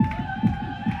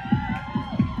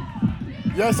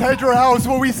Yes, Headrow House,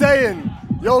 what we saying?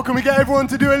 Yo, can we get everyone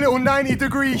to do a little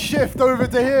 90-degree shift over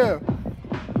to here?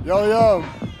 Yo,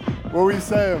 what we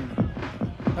saying?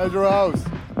 Headrow House.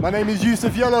 My name is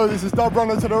Yusuf Yellow, this is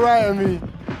Dubrunner to the right of me.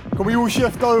 Can we all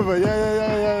shift over?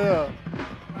 Yeah.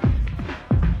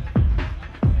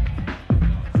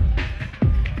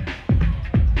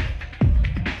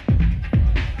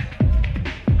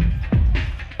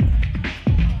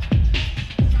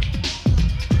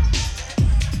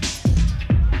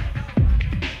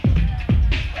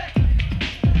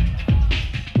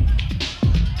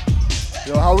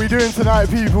 Yo, how we doing tonight,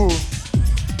 people?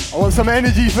 I want some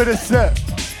energy for this set.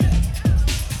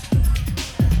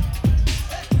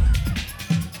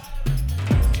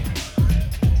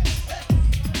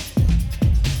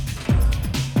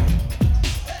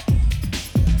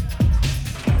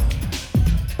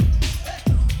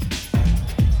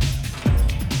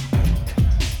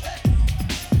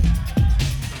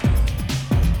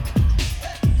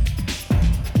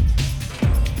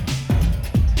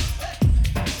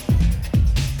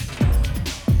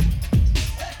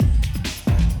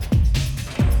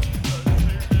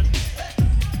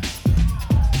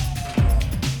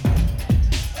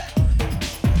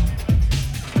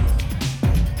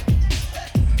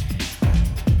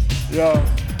 Yeah.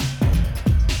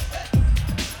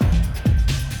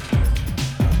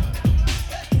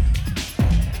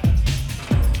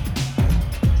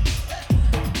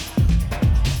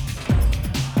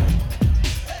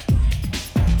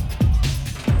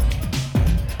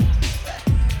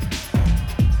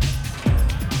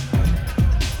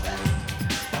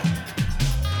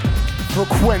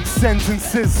 Frequent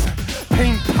sentences,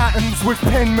 paint patterns with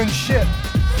penmanship.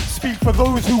 Speak for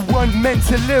those who weren't meant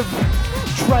to live.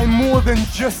 Try more than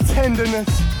just tenderness.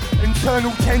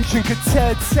 Internal tension could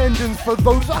tear tendons for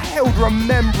those I held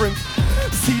remembrance.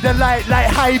 See the light like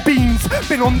high beams.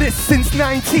 Been on this since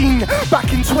 19.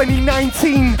 Back in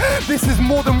 2019. This is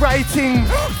more than writing.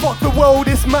 Fuck the world,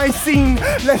 it's my scene.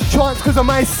 Less chance cause of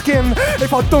my skin.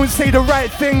 If I don't say the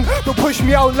right thing, they'll push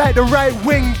me out like the right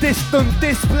wing. Distant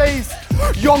displaced.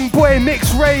 Young boy,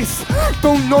 mixed race.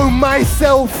 Don't know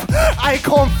myself. I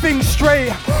can't think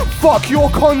straight. Fuck your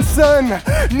concern.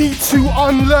 Need to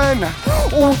unlearn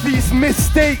all these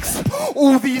mistakes.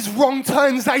 All these wrong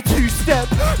turns. I two-step.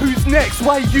 Who's next?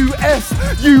 Why US?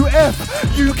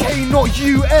 UF. UK not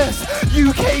US.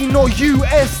 UK not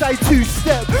US. I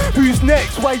two-step. Who's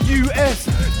next? Why US?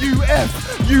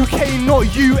 UF. UK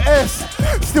not US.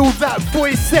 Still that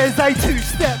voice says I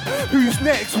two-step. Who's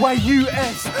next? Why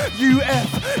US? UF.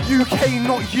 UK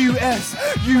not US.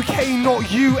 UK not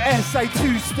US. I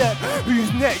two-step.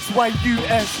 Who's next? Why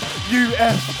US?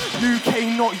 UF.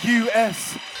 UK not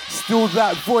US. Still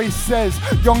that voice says,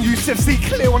 young Yusuf, see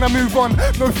clear when I move on.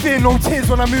 No fear, no tears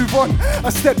when I move on. I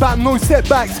step back, no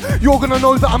setbacks. You're gonna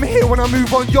know that I'm here when I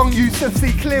move on. Young Yusuf,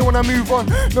 see clear when I move on.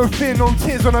 No fear, no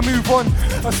tears when I move on.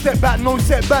 I step back, no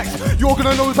setbacks. You're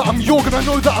gonna know that I'm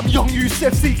young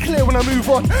Yusuf, see clear when I move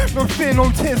on. No fear, no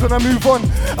tears when I move on.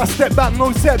 I step back,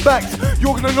 no setbacks.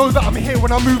 You're gonna know that I'm here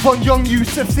when I move on. Young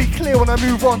Yusuf, see clear when I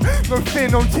move on. No fear,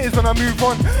 no tears when I move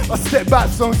on. I step back,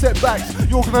 no setbacks.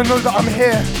 You're gonna know that I'm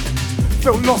here.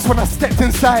 Felt lost when I stepped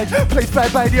inside. Placed fly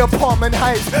by the apartment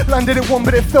heights. Landed at 1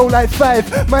 but it felt like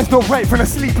 5. Mine's not right for the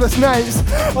sleepless nights.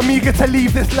 I'm eager to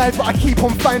leave this life but I keep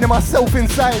on finding myself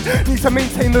inside. Need to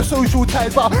maintain the social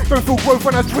ties but I don't feel growth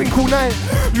when I drink all night.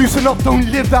 Loosen up, don't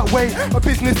live that way. A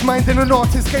business mind and an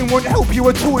artist game won't help you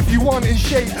at all if you aren't in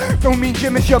shape. Don't mean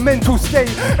gym, it's your mental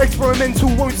state. Experimental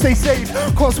won't stay safe.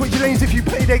 Can't switch lanes if you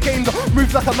play their game.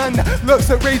 Moves like a man that lurks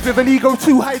at raves with an ego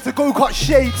too high to go-kart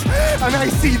shapes. And I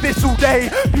see this all day.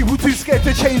 People too scared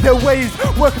to change their ways.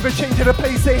 Working for changing the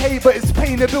place they hate, but it's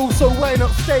paying the bills, so why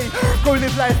not stay? Go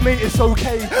live life, mate, it's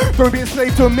okay. Don't be a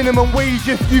slave to a minimum wage.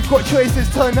 If you've got choices,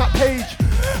 turn that page.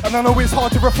 And I know it's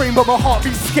hard to refrain, but my heart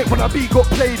beat skipped when a beat got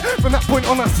played. From that point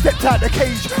on, I stepped out the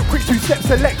cage. Quick 2 steps,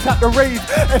 select at the rave.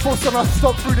 F.O.S. on I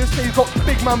stopped through the stage. Got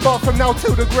big man bar from now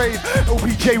till the grave.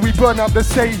 LPJ, we burn up the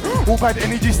same. All bad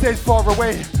energy stays far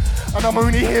away. And I'm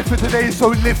only here for today, so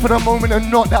live for the moment and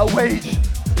not that wage.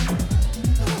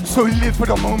 So live for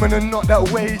the moment and not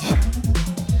that wage.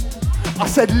 I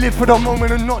said live for the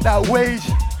moment and not that wage.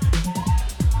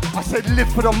 I said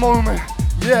live for the moment,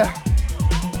 yeah.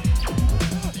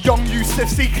 Young Yusuf,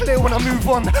 see clear when I move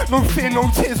on. No fear,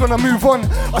 no tears when I move on.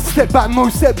 I step back, no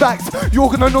setbacks. You're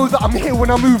gonna know that I'm here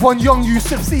when I move on. Young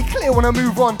Yusuf, see clear when I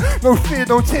move on. No fear,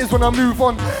 no tears when I move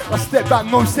on. I step back,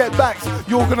 no setbacks.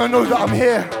 You're gonna know that I'm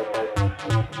here.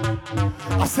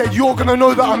 I said you're gonna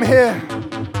know that I'm here.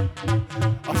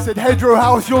 I said Headrow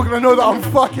House, you're gonna know that I'm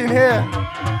fucking here.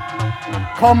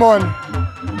 Come on.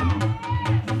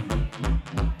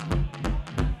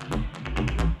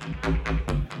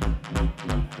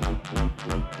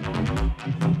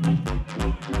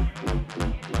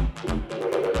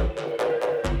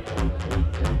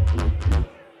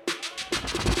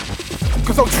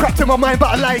 Cause I'm trapped in my mind but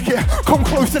I like it. Come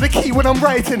close to the key when I'm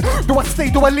writing. Do I stay,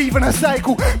 do I leave in a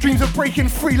cycle? Dreams of breaking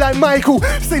free like Michael.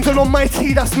 Stains all on my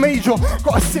tea, that's major.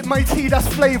 Gotta sip my tea, that's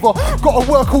flavour. Gotta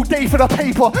work all day for the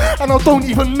paper. And I don't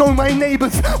even know my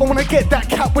neighbours. I wanna get that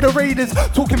cap with the Raiders.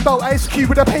 Talking about Ice Cube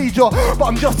with a pager. But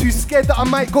I'm just too scared that I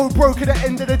might go broke at the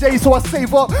end of the day. So I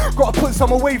save up, gotta put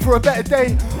some away for a better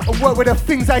day. And work with the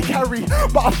things I carry.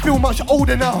 But I feel much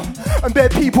older now. And bare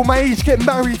people my age get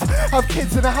married. Have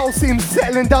kids in the house, see 'em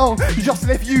settling down. You just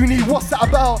left uni, what's that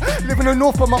about? Living in the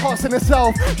north but my heart's in the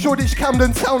south. Shoreditch,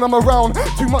 Camden Town, I'm around.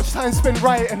 Too much time spent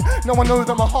writing. Now I know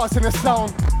that my heart's in the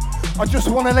sound. I just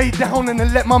wanna lay down and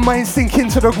then let my mind sink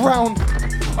into the ground.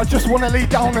 I just wanna lay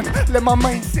down and let my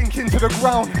mind sink into the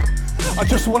ground. I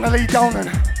just wanna lay down and,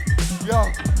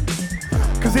 yeah.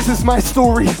 Cause this is my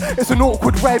story, it's an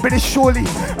awkward ride, but it's surely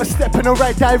a step in the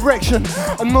right direction.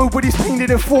 And nobody's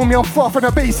painted it for me, I'm far from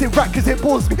a basic rap cause it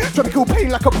bores me. Trying to kill pain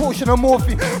like a portion of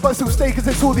morphine, but I still stay cause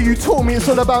it's all that you taught me. It's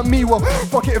all about me, well,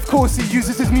 fuck it, of course he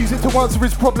uses his music to answer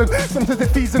his problem. Sometimes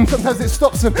it feeds him, sometimes it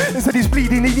stops him. Instead he's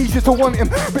bleeding, he needs you to want him.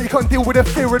 But he can't deal with the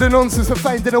fear of the nonsense of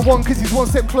finding a one cause he's one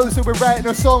step closer with writing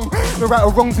a song. No right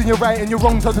or wrongs in your right and your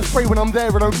wrongs, I just pray when I'm there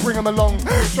and don't bring them along.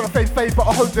 Trying to fade faith, but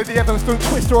I hope that the evidence don't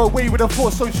twist her away with a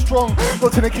force so strong.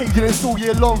 Not an occasion, it's all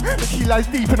year long. The key lies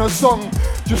deep in a song.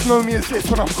 Just know me as this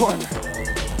when I'm gone.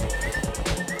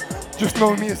 Just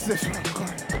know me as this when I'm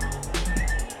gone.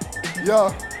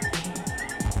 Yeah.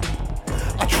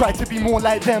 I tried to be more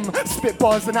like them, spit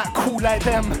bars and act cool like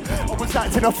them. I was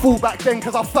acting a fool back then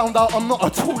cause I found out I'm not a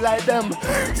tool like them.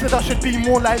 Said I should be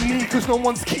more like me cause no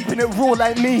one's keeping it raw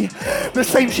like me. The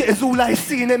same shit is all I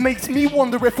see and it makes me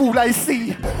wonder if all I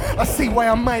see why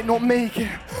I might not make it.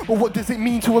 But what does it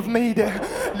mean to have made it?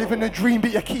 Living a dream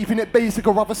but you're keeping it basic.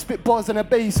 I'd rather spit bars in a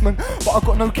basement. But I've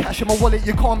got no cash in my wallet,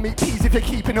 you can't make peace if you're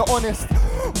keeping it honest.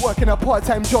 Working a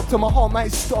part-time job till my heart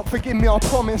might stop, forgive me I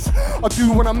promise. I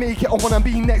do wanna make it, I wanna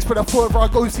be next. But the further I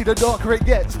go, see the darker it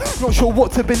gets. Not sure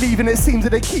what to believe and it seems that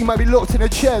the key might be locked in a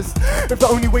chest. If the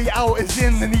only way out is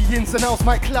in, then the ins and outs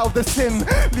might cloud the sin.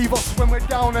 Leave us when we're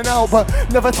down and out, but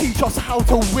never teach us how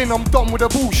to win. I'm done with the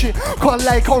bullshit, can't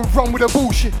lie, can't run with the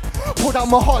bullshit. Put out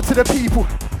my heart to the people,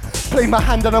 play my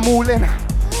hand and I'm all in.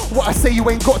 What I say you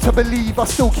ain't got to believe, I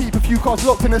still keep a few cards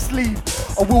locked in a sleeve.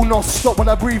 I will not stop when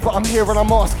I breathe, but I'm here and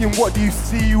I'm asking, what do you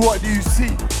see, what do you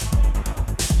see?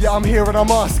 Yeah, I'm here and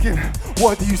I'm asking,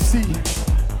 what do you see?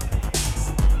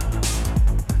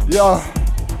 Yeah.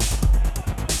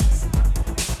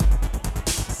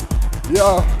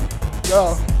 Yeah,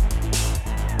 yeah.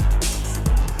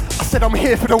 I said I'm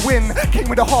here for the win, king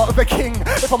with the heart of a king.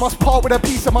 If I must part with a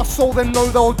piece of my soul, then know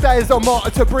they'll die as a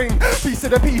martyr to bring peace to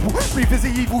the people. Breathe as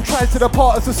the evil tries to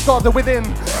depart as the scars are within.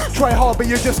 Try hard but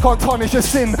you just can't tarnish your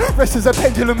sin. Rest as a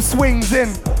pendulum swings in.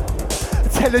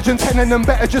 Intelligent, telling them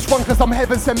better just run cause I'm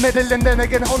heaven sent meddling. Then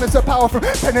again, honest a power from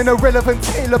penning irrelevant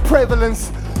tale of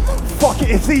prevalence. Fuck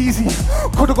it, it's easy.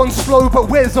 Could've gone slow, but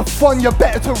where's the fun? You're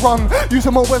better to run.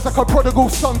 Using my words like a prodigal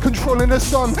son, controlling the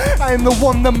sun. I am the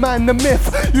one, the man, the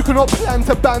myth. You cannot plan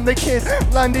to ban the kid.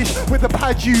 Landish with the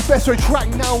pad, you best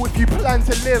retract now if you plan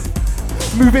to live.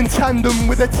 Move in tandem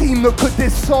with a team that could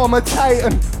disarm a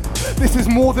titan. This is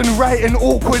more than writing,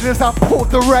 awkward as I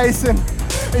poured the rice in.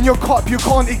 In your cup, you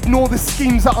can't ignore the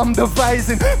schemes that I'm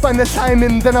devising. Find the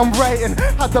timing, then I'm writing.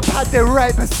 Had the pad there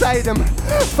right beside him.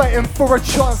 Fighting for a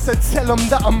chance to tell them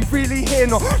that I'm really here.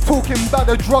 Not talking about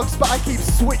the drugs, but I keep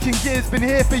switching gears. Been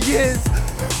here for years.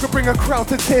 Could bring a crowd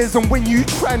to tears, and when you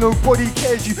try, nobody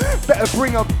cares. You better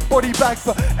bring a body bag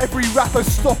for every rapper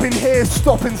stopping here,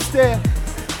 stop and stare.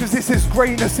 Cause this is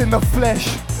greatness in the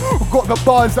flesh. Got the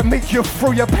bars that make you throw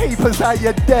your papers out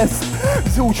your desk.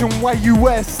 Zildjian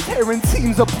YUS, tearing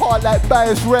teams apart like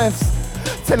biased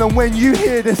refs. Tell them when you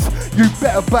hear this, you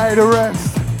better buy the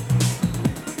rest.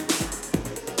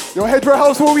 Yo, Headrow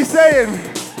House, what are we saying?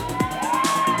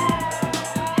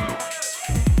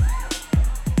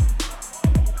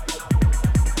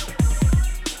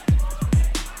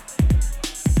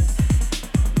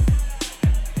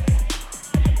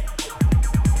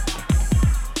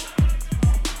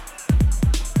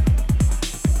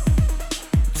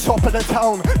 Top of the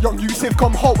town, young Yusuf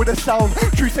come hot with a sound.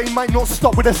 True say might not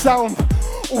stop with a sound.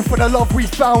 All for the love we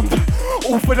found,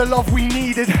 all for the love we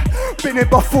needed. Been it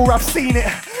before, I've seen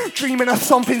it. Dreaming of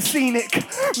something scenic,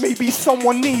 maybe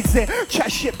someone needs it.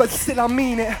 Chat shit but still I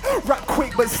mean it. Rap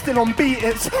quick but still on beat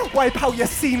it. Wipe out your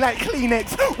scene like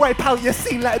Kleenex, wipe out your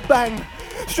scene like bang.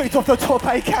 Straight off the top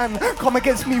I can, come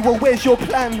against me, well where's your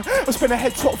plan? I spin a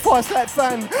head top fast like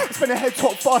fan, I spin a head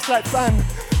top fast like fan.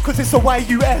 cause it's a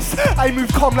YUS. I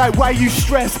move calm like why you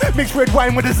stress. Mix red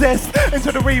wine with a zest.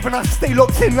 Into the rave and I stay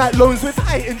locked in like loans with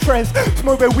high interest.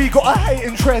 Smoke where we got a high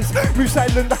interest. Move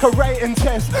silent like a writing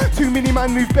test. Too many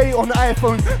man move bait on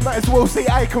iPhone. Might as well say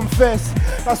I confess.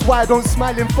 That's why I don't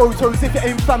smile in photos. If it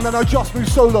ain't fam then I just move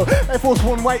solo. Air Force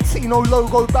One white tee, no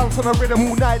logo. Bounce on a rhythm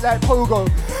all night like pogo.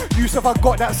 Yusuf, I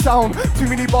got that sound. Too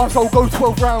many bars, I'll go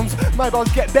 12 rounds. My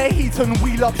bars get bare heat and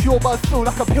wheel ups. Your bars feel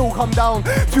like a pill come down.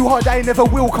 Too hard, I never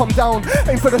will come down.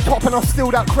 Aim for the top and I'll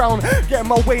steal that crown. Get in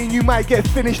my way and you might get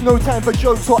finished. No time for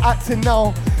jokes or acting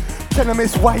now. Tell them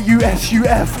it's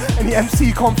YUSUF. Any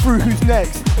MC come through, who's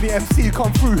next? Any MC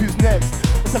come through, who's next?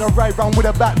 Instead of ride round with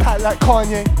a backpack like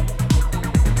Kanye.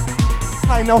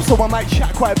 I know, so I might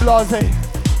chat quite blasé.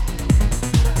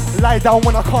 Lie down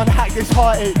when I can't hack this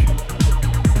heartache.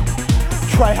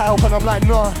 Try help and I'm like,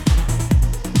 nah.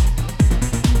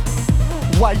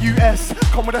 YUS,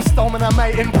 come with a storm and I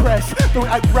might impress. Don't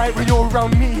act right when you're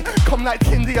around me. Come like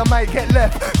Tindy, I might get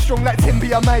left. Strong like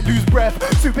Timby, I might lose breath.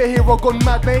 Superhero gone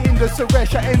mad, mate, in the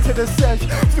Suresh. I enter the sesh.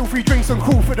 Still free drinks and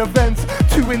cool for the vents.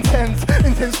 Too intense,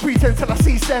 intense pretense till I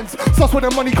see sense. Sus when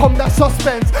the money come, that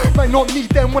suspense. Might not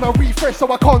need them when I refresh,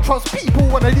 so I can't trust people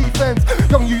on a defense.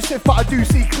 Young Yusuf, but I do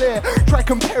see clear. Try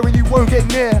comparing, you won't get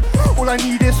near. All I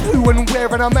need is who and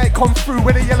where, and I might come through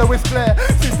where the yellow is clear.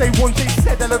 Since day one, they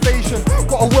said elevation.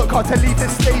 Gotta work hard to leave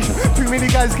this station. Too many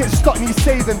guys get stuck, need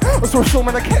saving. I saw a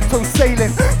man I kept on sailing.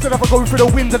 Said if I go through the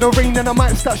wind and the rain, then I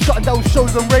might start shutting down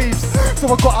shows and raves. So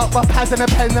I got out my pad and a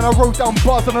pen, then I wrote down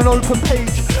bars on an open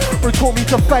page. They taught me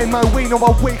to find my way, now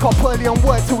I wake up early and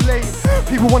work till late.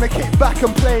 People wanna kick back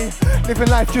and play, living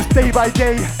life just day by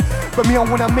day. But me, I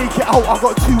wanna make it out. I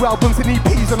got 2 albums and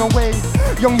EPs on the way.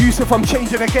 Young Yusuf, I'm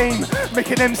changing the game,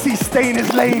 making MC stay in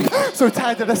his lane. So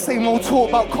tired of the same old talk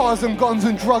about cars and guns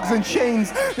and drugs and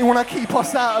chains. They wanna keep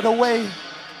us out of the way.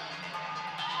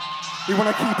 They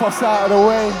wanna keep us out of the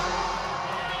way.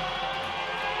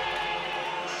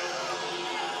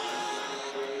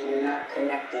 You're not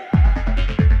connected.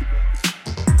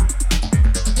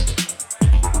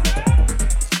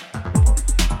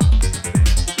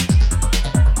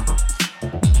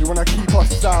 They wanna keep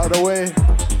us out of the way.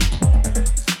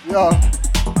 Yeah.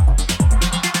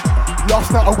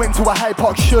 Last night I went to a Hyde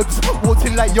Park Shubs. Walked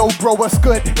in like, yo bro, what's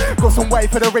good? Got some white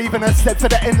for the Raven and stepped to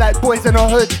the end like boys in a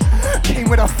hood. Came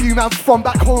with a few man from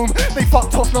back home. They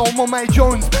fucked off, now I'm on my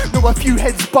Jones. Know a few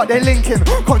heads but they're linking.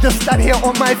 Can't just stand here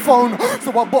on my phone.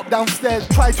 So I bop downstairs,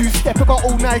 try to step about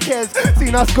all Nikes.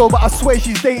 Seen us go but I swear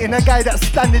she's dating a guy that's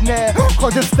standing there.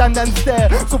 Can't just stand and stare,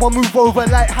 so I move over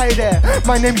like hi there.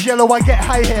 My name's Yellow, I get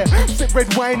high here. Sip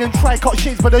red wine and try cut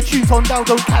shades, but the tunes on down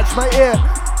don't catch my ear.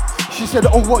 She said,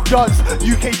 oh what does?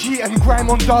 UKG and grime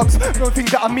on dubs. Don't think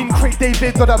that I mean Craig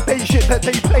David or the bait shit that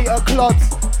they play at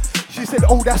clubs. She said,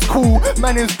 oh that's cool,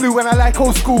 man is blue and I like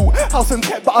old school. House and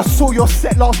tech, but I saw your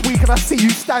set last week and I see you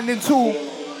standing tall.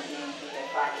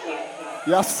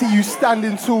 Yeah, I see you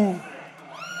standing tall.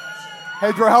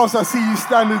 Headrow House, I see you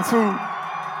standing tall.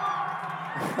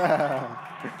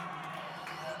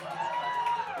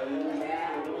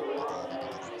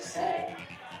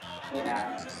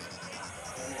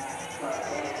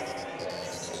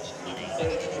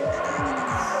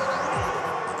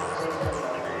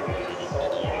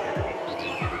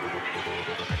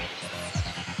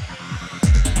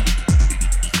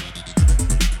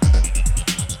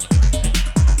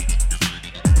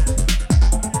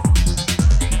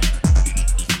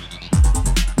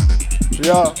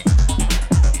 Yeah.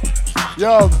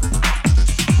 Yo.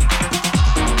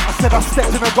 I said I stepped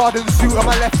in a garden suit on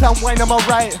my left hand, wine on my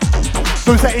right.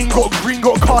 Those that ain't got green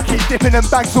got car keys dipping in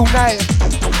bags all night.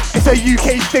 It's a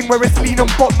UK thing where it's lean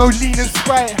and bot, no lean and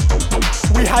Sprite.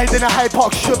 We hide in a Hyde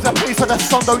Park Shubs, a place where the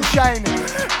sun don't shine.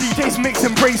 DJs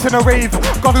mixing breaks in a rave.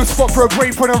 Got a spot for a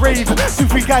break for a rave.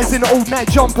 2-3 guys in old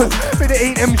night jumpers, but it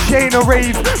ain't MJ in a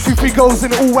rave. 2-3 girls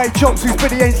in all white jumpsuits,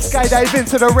 but it ain't skydiving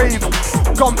to the rave.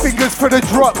 Gun fingers for the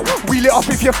drop, wheel it up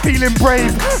if you're feeling brave.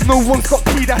 No one's got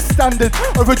P, that's standard.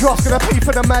 Overdraft's gonna pay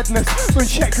for the madness. Don't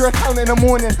check your account in the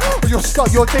morning, or you'll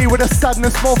start your day with a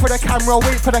sadness. More for the camera,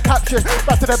 wait for the caption.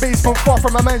 Back to the basement, far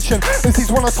from a mansion.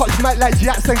 MCs wanna touch Mac like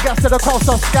Jackson, gas to the crowd,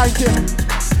 start skanking.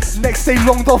 Next day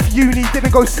longed off uni,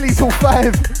 didn't go sleep till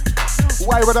 5.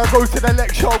 Why would I go to the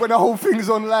lecture when the whole thing's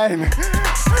online?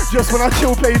 Just when I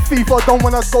chill play FIFA, don't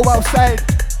wanna go outside.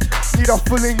 need a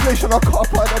full English and a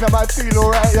copper, then I might feel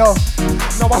alright, yo.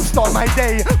 Now I start my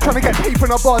day, trying to get paid from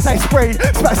the bars I spray.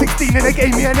 Spat 16 and they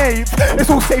gave me an 8. It's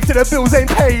all safe till the bills ain't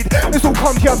paid. It's all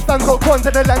come here, stand got quants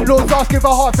and the landlord's asking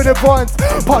for half in advance.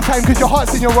 Part-time cause your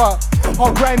heart's in your heart.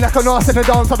 I'll grind like an arse in a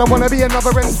dance. I don't wanna be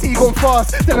another MC gone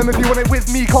fast. Tell them if you want it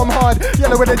with me, come hard.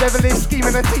 Yellow with the devil is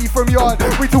scheming a tea from yard.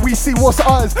 Wait till we see what's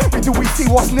ours, wait till we see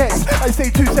what's next. I say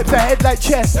 2 steps ahead like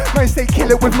chess. Man say kill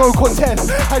it with no contest.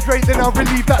 Hydrate then I'll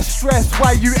relieve that stress.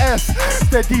 YUS.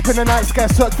 They're deep in the night sky.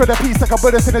 Search for the peace like a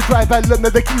Buddhist in a drive. I learned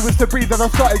that the key was to breathe and I'm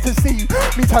starting to see.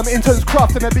 Meantime interns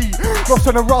crafting a beat. Lost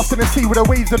on a raft in the sea with the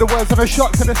waves of the words and the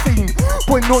sharks in the scene.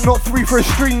 Point not 3 for a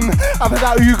stream. After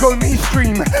that you go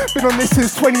mainstream. Been on this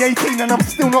since 2018 and I'm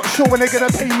still not sure when they're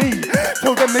gonna pay me.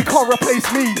 Tell them they can't replace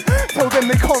me. Tell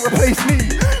them they can't replace me.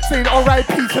 Saying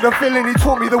R.I.P. to the villain. He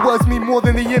taught me the words mean more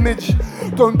than the image.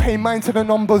 Don't pay mind to the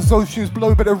numbers. Those tunes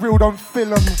blow but the real don't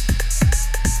fill them.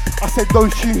 I said those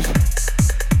tunes.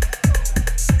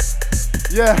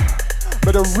 Yeah,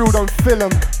 but the real don't fill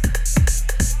them.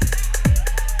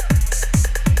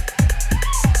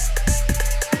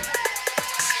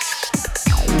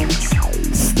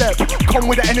 Come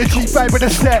with the energy, vibe with the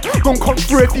step. Don't come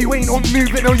through if you ain't on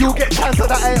moving or you'll get chance at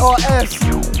the ARS.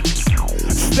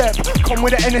 Step, come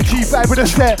with the energy, vibe with the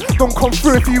step. Don't come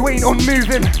through if you ain't on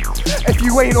moving. If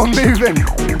you ain't on moving.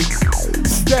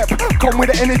 Step, come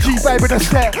with the energy, vibe with the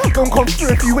step. Don't come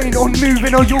through if you ain't on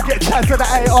moving or you'll get chance at the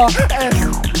ARS.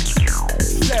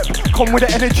 Step, come with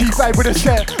the energy, vibe with the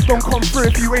step. Don't come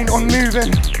through if you ain't on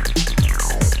moving.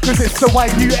 Cause it's the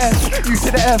YUS, U to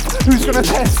the F, who's gonna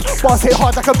test? Bars hit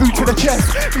hard like a boot to the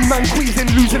chest. Be man queasing,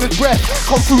 losing his breath.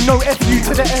 Come through, no FU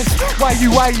to the S. Why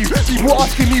you? People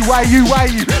asking me why you?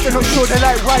 They're not sure, they're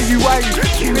like why you?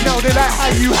 Screaming out, they're like how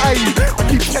you? I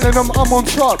keep telling them I'm on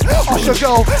top. Usher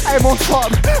girl, I'm on top.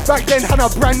 Back then had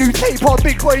a brand new tape, or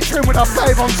big boy trim with a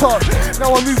 5 on top.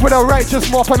 Now I move with a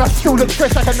righteous mop and I still look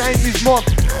fresh like a 90s mop.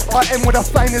 I end with the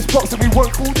finest box and we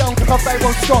won't cool down cause our vibe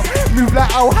won't stop. Move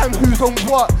like our hand, who's on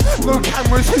what? No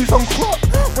cameras, who's on crop?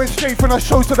 Went straight from the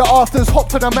show to the afters, hop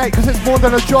to the mic cause it's more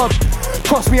than a job.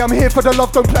 Trust me, I'm here for the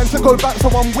love, don't plan to go back so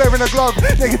I'm wearing a glove.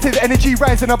 Negative energy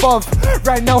rising above.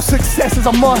 Right now success is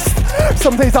a must.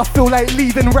 Some days I feel like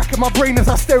leaving, racking my brain as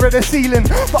I stare at the ceiling.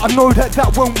 But I know that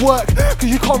won't work cause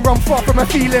you can't run far from a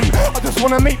feeling. I just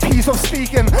wanna make peace of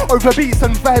speaking over beats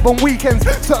and vibe on weekends.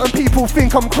 Certain people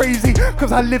think I'm crazy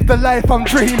cause I live the life I'm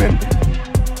dreaming.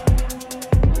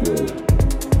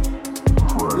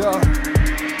 Yeah.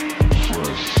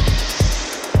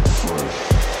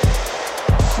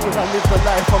 Cause I live the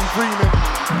life I'm dreaming.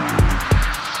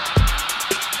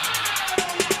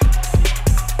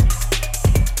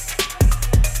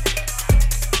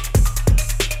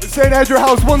 It's in Headrow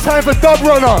House, one time for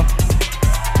Dubrunner.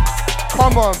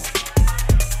 Come on.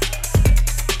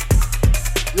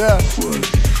 Yeah.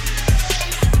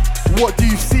 What do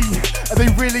you see? Are they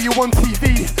really you on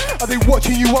TV? Are they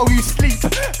watching you while you sleep?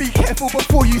 Be careful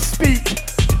before you speak.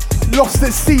 Lost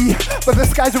at sea, but the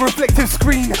sky's a reflective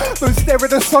screen. Don't stare at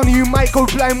the sun, you might go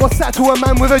blind. What's that to a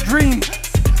man with a dream?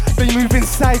 They move in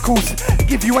cycles,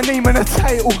 give you a name and a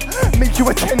title, make you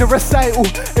attend a recital.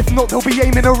 If not, they'll be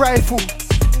aiming a rifle.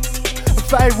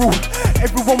 Viral,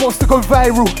 everyone wants to go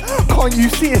viral. Can't you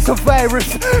see it's a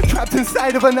virus? Trapped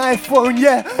inside of an iPhone,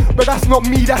 yeah. But that's not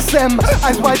me, that's them.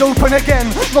 Eyes wide open again.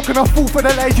 Not gonna fall for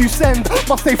the lies you send.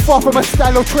 Must stay far from a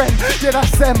style or trend. Yeah,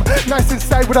 that's them. Nice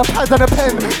inside with a pad and a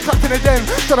pen. Trapped in a den,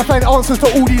 trying to find answers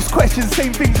to all these questions.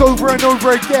 Same things over and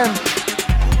over again.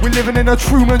 We're living in a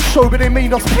Truman show, but they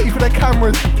made us pay for the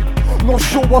cameras. Not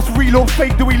sure what's real or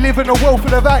fake. Do we live in a world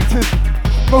full of actors?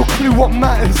 No clue what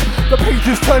matters. The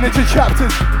pages turn into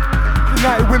chapters.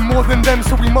 United we're more than them,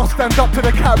 so we must stand up to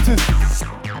the captors.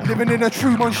 Living in a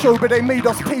Truman show, but they made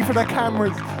us pay for the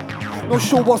cameras. Not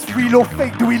sure what's real or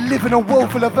fake. Do we live in a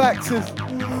world full of actors?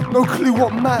 No clue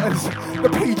what matters. The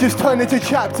pages turn into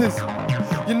chapters.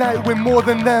 United we're more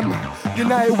than them.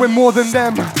 United we're more than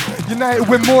them. United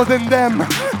we're more than them.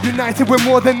 United we're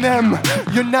more than them.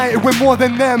 United we're more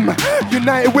than them.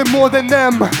 United we're more than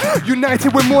them.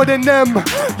 United we're more than them.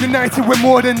 United we're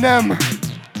more than them.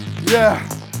 Yeah.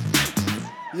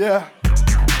 Yeah.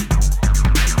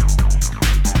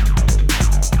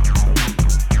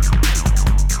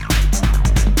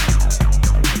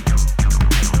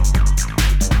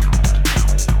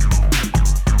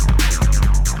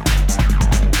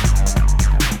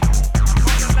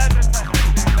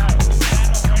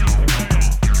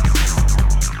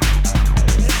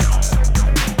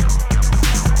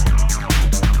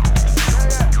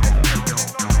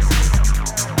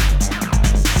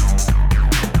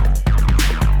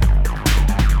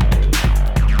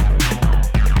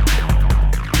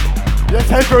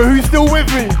 Headrow, who's still with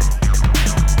me?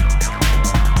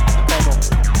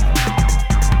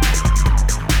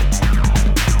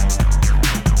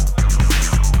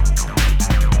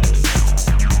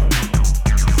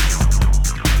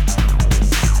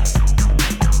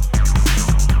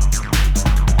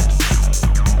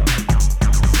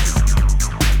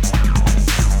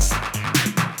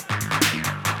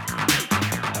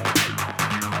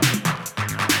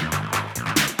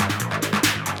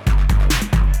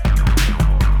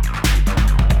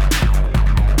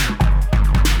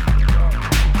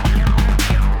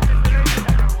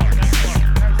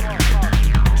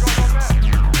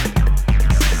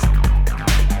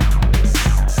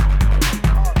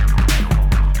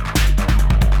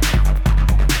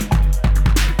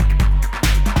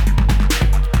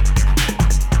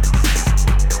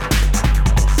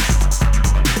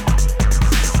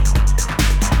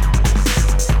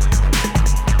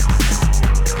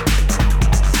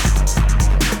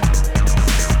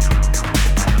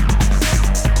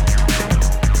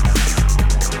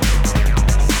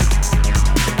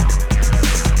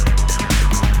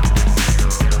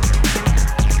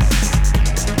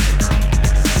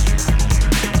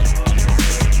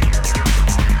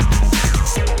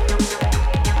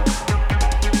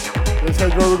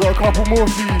 Headrow, we've got a couple more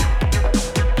for you.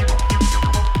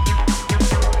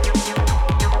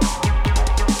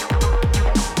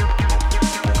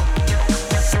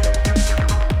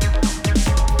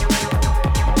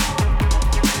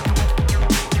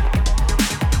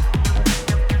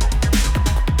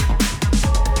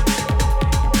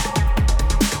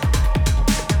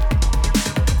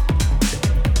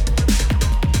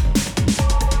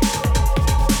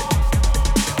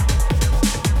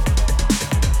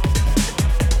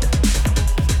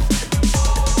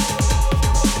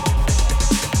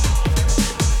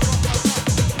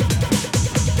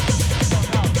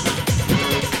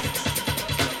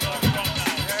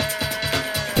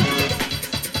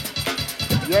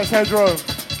 Yes, Headrow.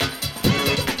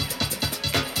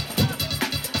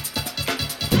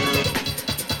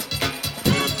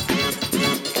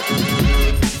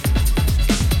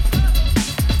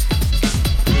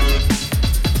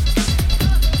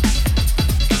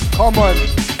 Come on.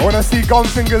 I wanna see gun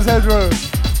fingers, Headrow.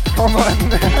 Come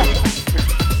on.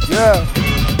 Yeah.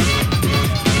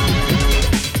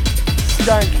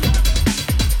 Skank.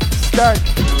 Skank.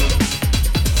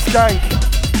 Skank.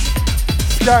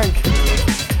 Skank.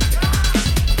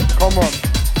 Come on.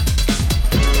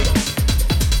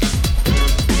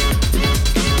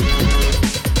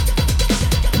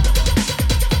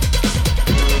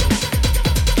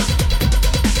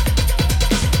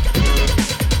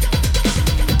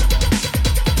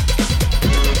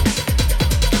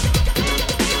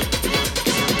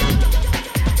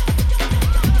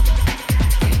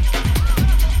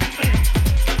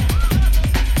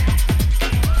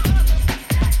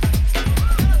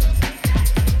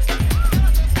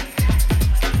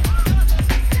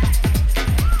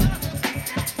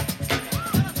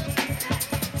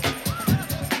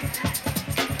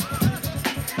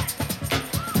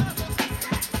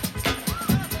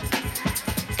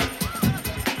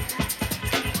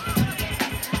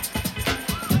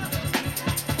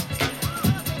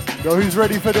 Yo, who's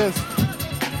ready for this?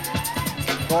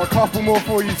 Got a couple more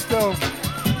for you still.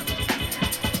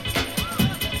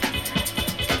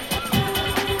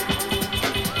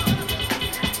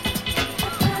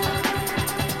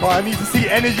 God, I need to see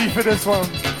energy for this one.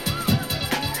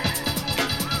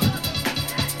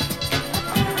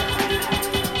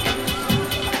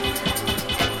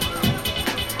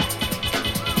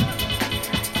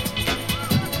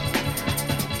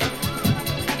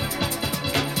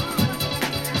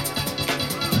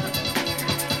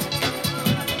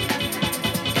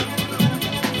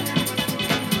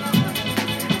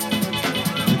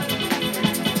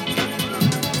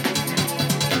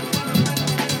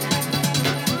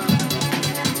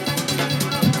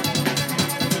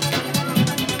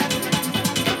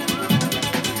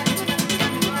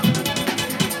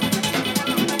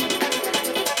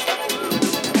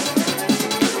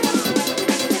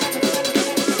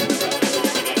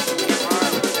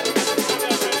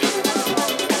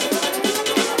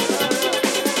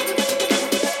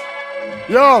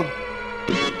 Yo!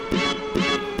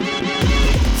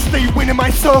 Stay winning my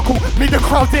circle, made the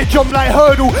crowd there jump like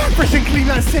hurdle. Fresh and clean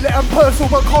like Sillet and Purcell,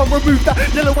 but can't remove that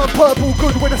yellow and purple.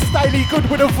 Good with a styly, good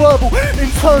with a verbal.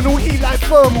 Internal heat like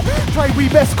thermal. Try we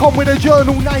best come with a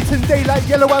journal, night and day like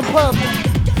yellow and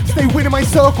purple. Stay winning my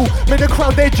circle, made the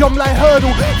crowd there jump like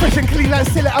hurdle. Fresh and clean like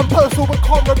Sillet and Purcell, but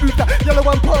can't remove that yellow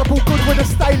and purple. Good with a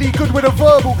styly, good with a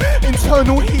verbal.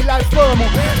 Internal heat like thermal.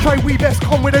 Try we best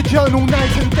come with a journal,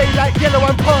 night and day like yellow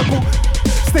and purple.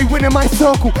 Stay winning my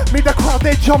circle, made the crowd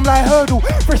they jump like hurdle.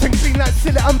 Fresh and clean like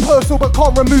sillet and personal, but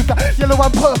can't remove that yellow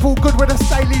and purple. Good with a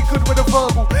styly, good with a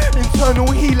verbal.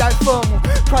 Internal heat like thermal.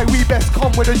 Try we best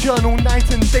come with a journal. Night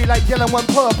and day like yellow and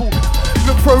purple.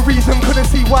 Look for a reason,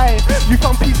 couldn't see why. You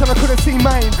found peace and I couldn't see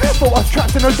mine. Thought I was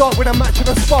trapped in the dark with a match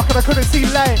and a spark and I couldn't see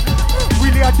light.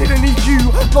 Really I didn't need you,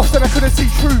 lost and I couldn't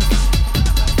see truth.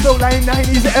 Felt like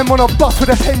 90s M on a bus with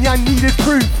a pen, yeah I needed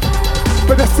proof.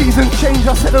 But the seasons changed,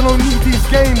 I said I don't need these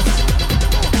games.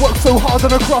 Work so hard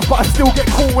on a craft, but I still get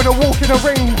caught when I walk in the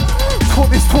rain. Taught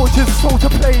this torture's soul to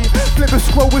play. Flip the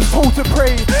scroll, was told to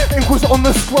pray. Ink was on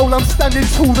the scroll, I'm standing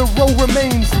tall, the role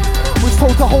remains. Was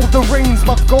told to hold the reins,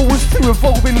 my goal was to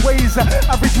evolve in ways that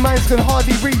average minds can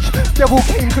hardly reach. Devil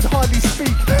came, could hardly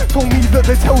speak. Told me that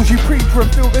the tales you preach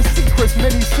reveal the secrets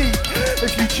many seek.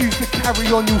 If you choose to carry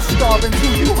on, you'll starve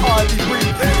until you hardly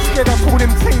breathe. Scared I told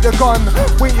him take the gun,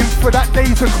 waiting for that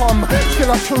day to come.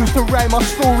 Still I chose to write my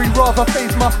story, rather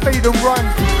face my fate and run.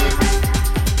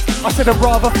 I said I'd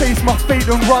rather face my fate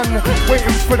and run.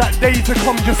 Waiting for that day to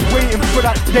come, just waiting for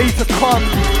that day to come.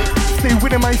 Stay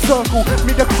within my circle,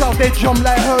 make the crowd they jump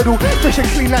like hurdle. Fresh and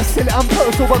clean like sillet and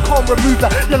personal, but can't remove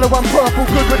that yellow and purple.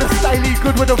 Good with a styly,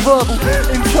 good with a verbal.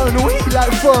 Internal heat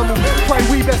like thermal. Try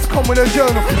we best come with a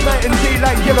journal. Night and day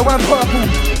like yellow and purple.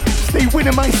 Stay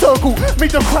within my circle,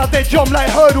 make the crowd they jump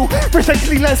like hurdle. Fresh and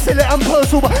clean like sillet and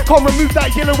personal, but can't remove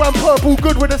that yellow and purple.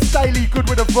 Good with a styly, good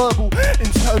with a verbal.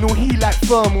 Internal heat like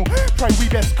thermal. Try we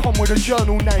best come with a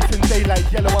journal. Night and day like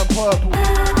yellow and purple.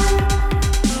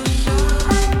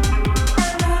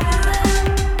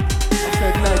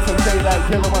 Night and day like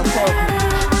yellow and purple.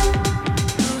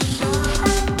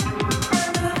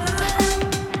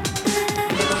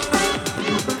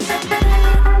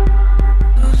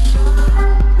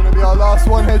 It's gonna be our last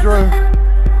one, Headrow.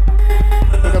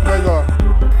 Been a pleasure.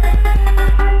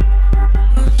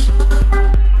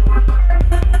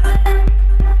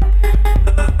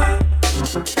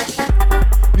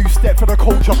 New step for the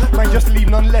culture, man just leave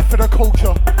none left for the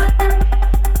culture.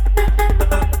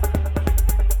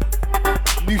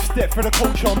 New step for the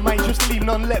culture, might just leave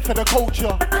none left for the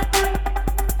culture.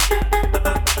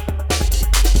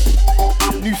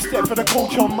 New step for the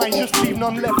culture, might just leave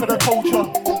none left for the culture.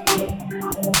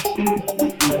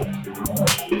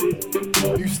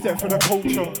 New step for the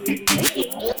culture.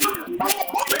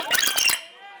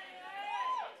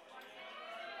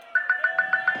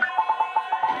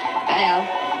 Hey Al,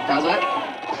 how's work?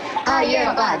 Yeah,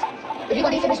 not bad. Have you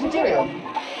got any finished material?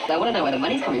 I want to know where the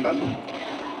money's coming from.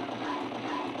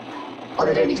 Oh,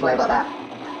 they don't need to worry about that.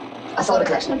 I sold a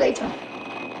collection of data.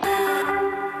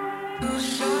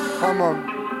 Come on.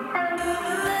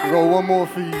 We got one more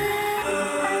for you.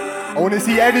 I want to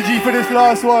see energy for this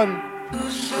last one.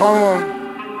 Come on.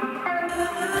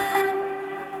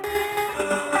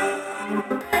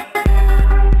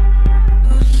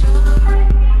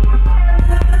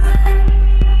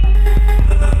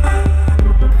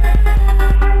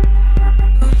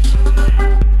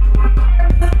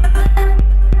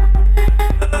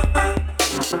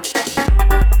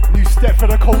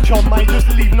 Might just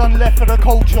leave none left for the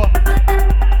culture.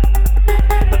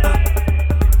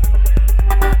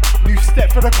 New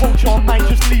step for the culture, might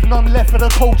just leave none left for the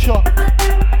culture.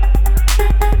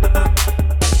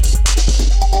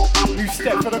 New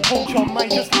step for the culture,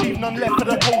 might just leave none left for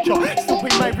the culture. Still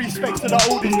pay my respects to the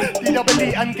oldest,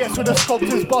 DWE and guess with the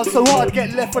sculptors. Bars so hard,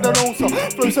 get left with an ulcer.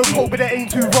 Flow so cold, but it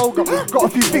ain't too vulgar. Got a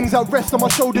few things that rest on my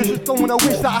shoulders, just don't wanna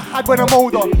wish that I had when I'm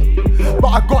older. But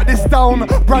I got this down,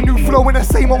 brand new flow in the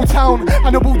same old town.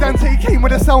 Hannibal Dante came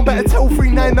with a sound, better tell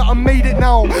 3-9 that I made it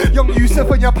now. Young Yusuf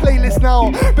on your playlist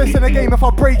now. Best in the game if I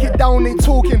break it down, ain't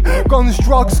talking guns,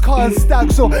 drugs, cars,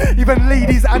 stacks, or even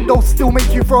ladies, and they'll still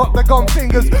make you throw up the gun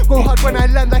fingers. Go hard when I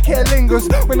land like it lingers.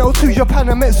 When I was to Japan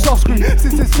I met Soskri.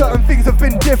 Since then certain things have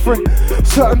been different.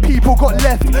 Certain people got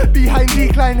left behind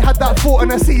decline. Had that thought on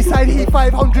the seaside heat,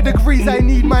 500 degrees, I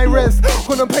need my rest.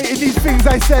 Contemplating these things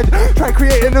I said, try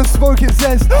creating and smoking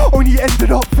zest. Only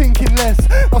ended up thinking less.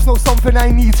 That's not something I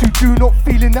need to do. Not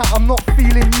feeling that, I'm not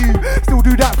feeling you. Still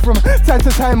do that from time to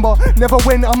time, but never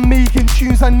when I'm making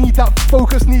tunes. I need that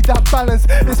focus, need that balance.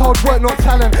 It's hard work, not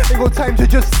talent. Ain't got time to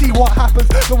just see what happens.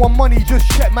 Don't want money, just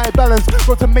check my balance.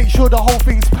 Got to make sure the whole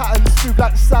thing's patterned, smooth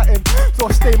like satin. So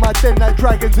I stay my den like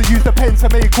dragons and use the pen to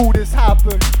make all this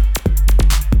happen.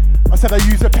 I said I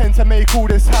use a pen to make all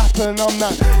this happen. I'm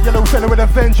that yellow fella with a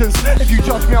vengeance. If you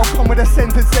judge me, I'll come with a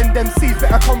sentence. Send them seeds,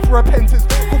 better come for repentance.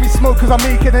 Call me smoke cause I'm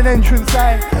making an entrance,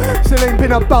 Still ain't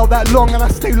been about that long, and I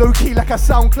stay low-key like a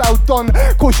SoundCloud don.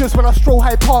 Cautious when I stroll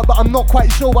Hyde Park, but I'm not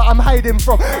quite sure what I'm hiding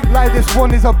from. Like this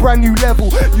one is a brand new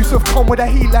level. Yusuf come with a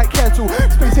heat like kettle.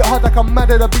 Space it hard like I'm mad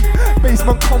at a beat.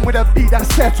 Basement come with a beat that's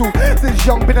settled. Since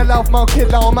young been a loudmouth kid,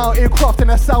 now I'm out here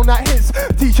crafting a sound that hits.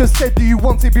 Teacher said, do you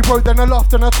want it? Be broke, then I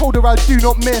laughed and I told her I do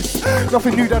not miss.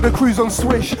 Nothing new that the cruise on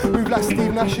Swish. Move like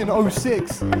Steve Nash in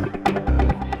 '06.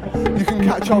 You can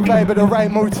catch our vibe at the right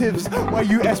motives. Why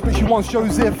US, but she wants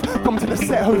Joseph. Come to the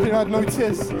set hoping I'd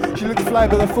notice. She looks fly,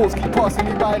 but the thoughts keep passing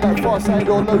me by like far side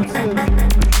or low tier.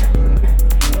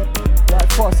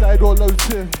 Like far side or low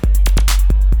tier.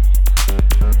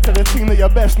 Tell the team that you're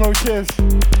best, no tears.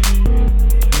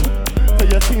 Tell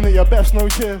your team that you're best, no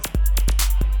tears.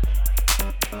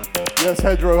 Yes,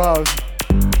 Headrow House.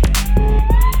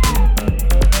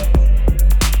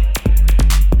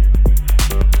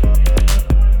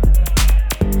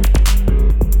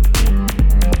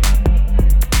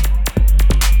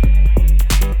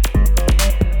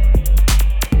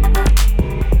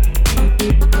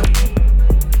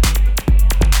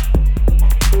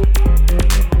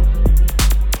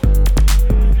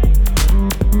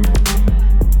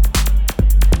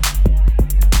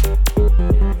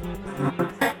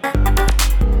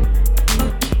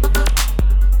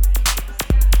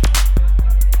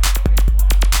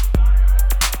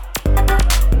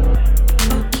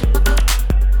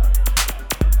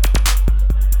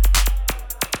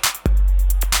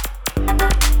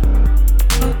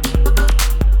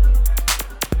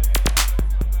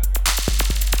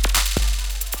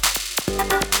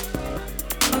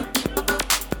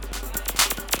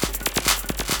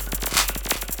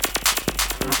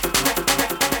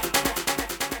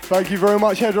 Thank you very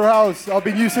much, Headrow House. I've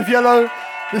been Yusuf Yellow.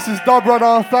 This is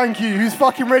Dubrunner. Thank you. Who's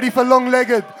fucking ready for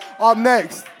long-legged? Up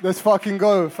next. Let's fucking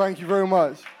go. Thank you very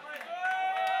much.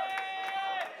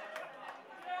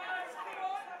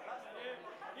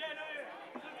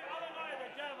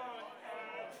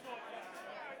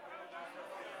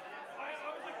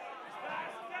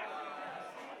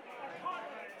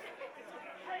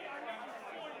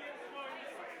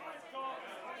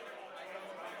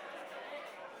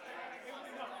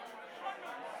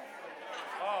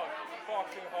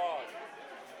 Fucking hard.